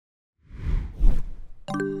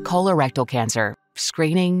Colorectal cancer,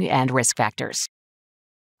 screening and risk factors.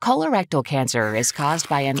 Colorectal cancer is caused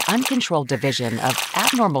by an uncontrolled division of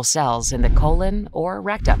abnormal cells in the colon or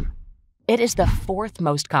rectum. It is the fourth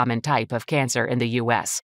most common type of cancer in the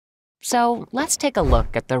U.S. So let's take a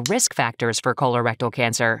look at the risk factors for colorectal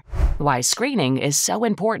cancer, why screening is so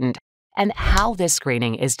important, and how this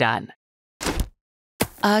screening is done.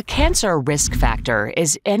 A cancer risk factor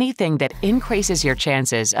is anything that increases your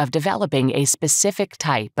chances of developing a specific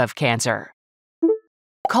type of cancer.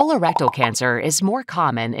 Colorectal cancer is more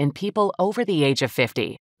common in people over the age of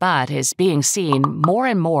 50, but is being seen more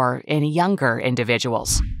and more in younger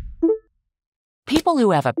individuals. People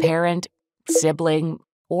who have a parent, sibling,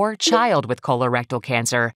 or child with colorectal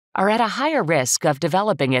cancer are at a higher risk of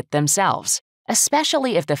developing it themselves,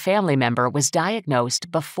 especially if the family member was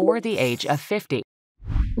diagnosed before the age of 50.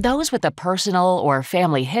 Those with a personal or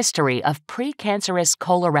family history of precancerous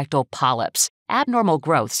colorectal polyps, abnormal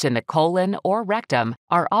growths in the colon or rectum,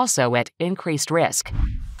 are also at increased risk.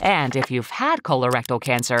 And if you've had colorectal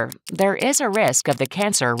cancer, there is a risk of the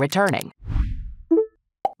cancer returning.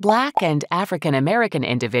 Black and African American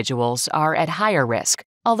individuals are at higher risk,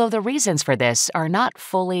 although the reasons for this are not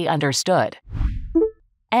fully understood.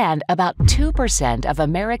 And about 2% of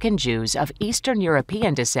American Jews of Eastern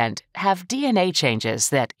European descent have DNA changes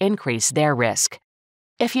that increase their risk.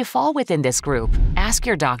 If you fall within this group, ask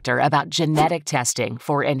your doctor about genetic testing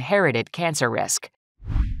for inherited cancer risk.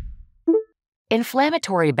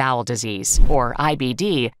 Inflammatory bowel disease, or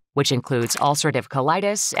IBD, which includes ulcerative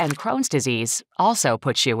colitis and Crohn's disease, also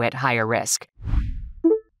puts you at higher risk.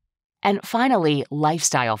 And finally,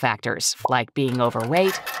 lifestyle factors like being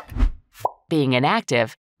overweight, being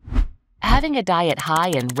inactive, having a diet high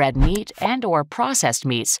in red meat and/or processed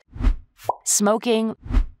meats, smoking,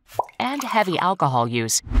 and heavy alcohol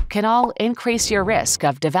use can all increase your risk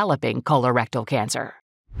of developing colorectal cancer.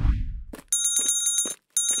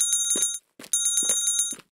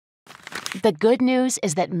 The good news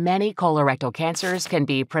is that many colorectal cancers can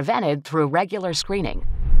be prevented through regular screening.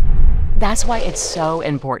 That's why it's so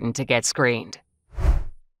important to get screened.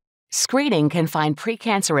 Screening can find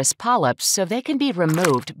precancerous polyps so they can be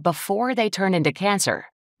removed before they turn into cancer.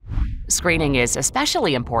 Screening is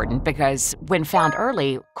especially important because, when found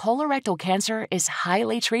early, colorectal cancer is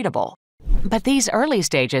highly treatable. But these early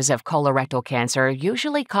stages of colorectal cancer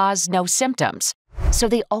usually cause no symptoms, so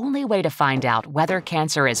the only way to find out whether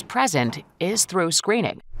cancer is present is through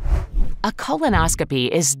screening. A colonoscopy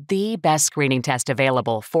is the best screening test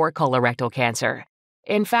available for colorectal cancer.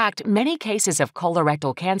 In fact, many cases of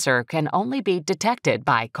colorectal cancer can only be detected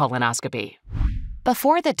by colonoscopy.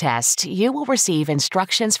 Before the test, you will receive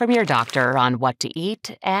instructions from your doctor on what to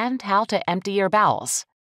eat and how to empty your bowels.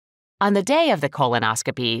 On the day of the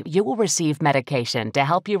colonoscopy, you will receive medication to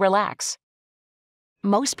help you relax.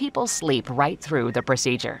 Most people sleep right through the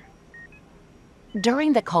procedure.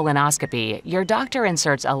 During the colonoscopy, your doctor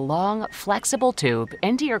inserts a long, flexible tube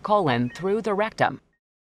into your colon through the rectum.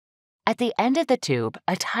 At the end of the tube,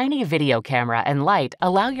 a tiny video camera and light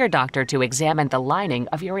allow your doctor to examine the lining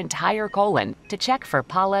of your entire colon to check for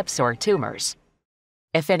polyps or tumors.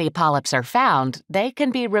 If any polyps are found, they can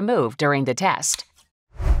be removed during the test.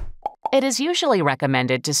 It is usually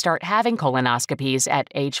recommended to start having colonoscopies at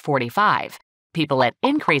age 45. People at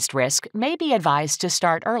increased risk may be advised to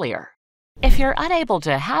start earlier. If you're unable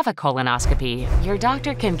to have a colonoscopy, your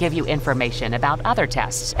doctor can give you information about other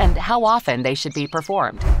tests and how often they should be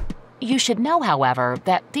performed. You should know, however,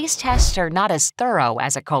 that these tests are not as thorough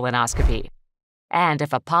as a colonoscopy. And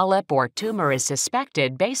if a polyp or tumor is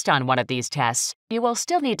suspected based on one of these tests, you will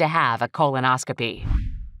still need to have a colonoscopy.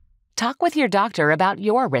 Talk with your doctor about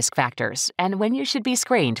your risk factors and when you should be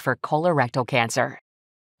screened for colorectal cancer.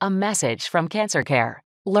 A message from CancerCare.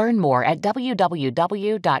 Learn more at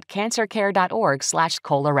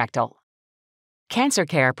www.cancercare.org/colorectal.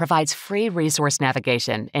 CancerCare provides free resource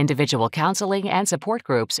navigation, individual counseling, and support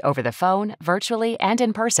groups over the phone, virtually, and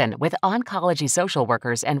in person with oncology social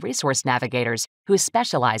workers and resource navigators who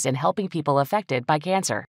specialize in helping people affected by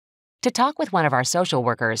cancer. To talk with one of our social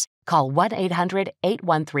workers, call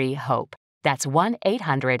 1-800-813-HOPE. That's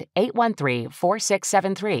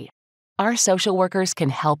 1-800-813-4673. Our social workers can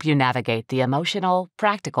help you navigate the emotional,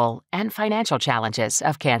 practical, and financial challenges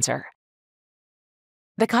of cancer.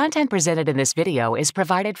 The content presented in this video is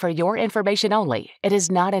provided for your information only. It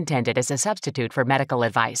is not intended as a substitute for medical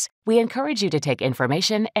advice. We encourage you to take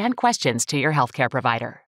information and questions to your healthcare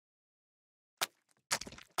provider.